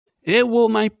Hey, well,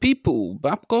 my people,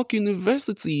 Babcock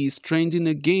University is trending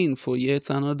again for yet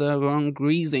another wrong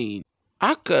reason.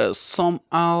 Hackers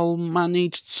somehow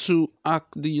managed to hack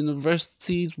the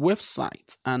university's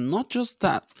website, and not just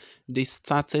that, they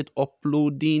started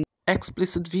uploading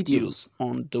explicit videos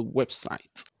on the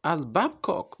website. As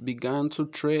Babcock began to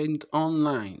trend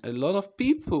online, a lot of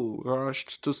people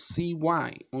rushed to see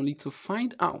why, only to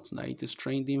find out that it is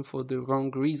trending for the wrong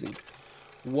reason.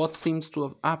 What seems to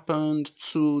have happened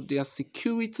to their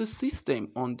security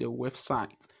system on their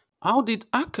website? How did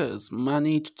hackers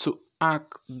manage to hack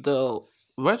the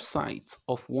website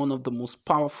of one of the most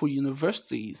powerful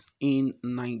universities in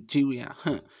Nigeria?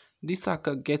 This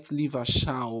hacker gets liver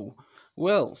shao.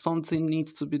 Well, something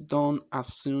needs to be done as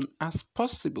soon as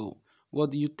possible. What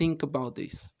do you think about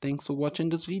this? Thanks for watching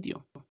this video.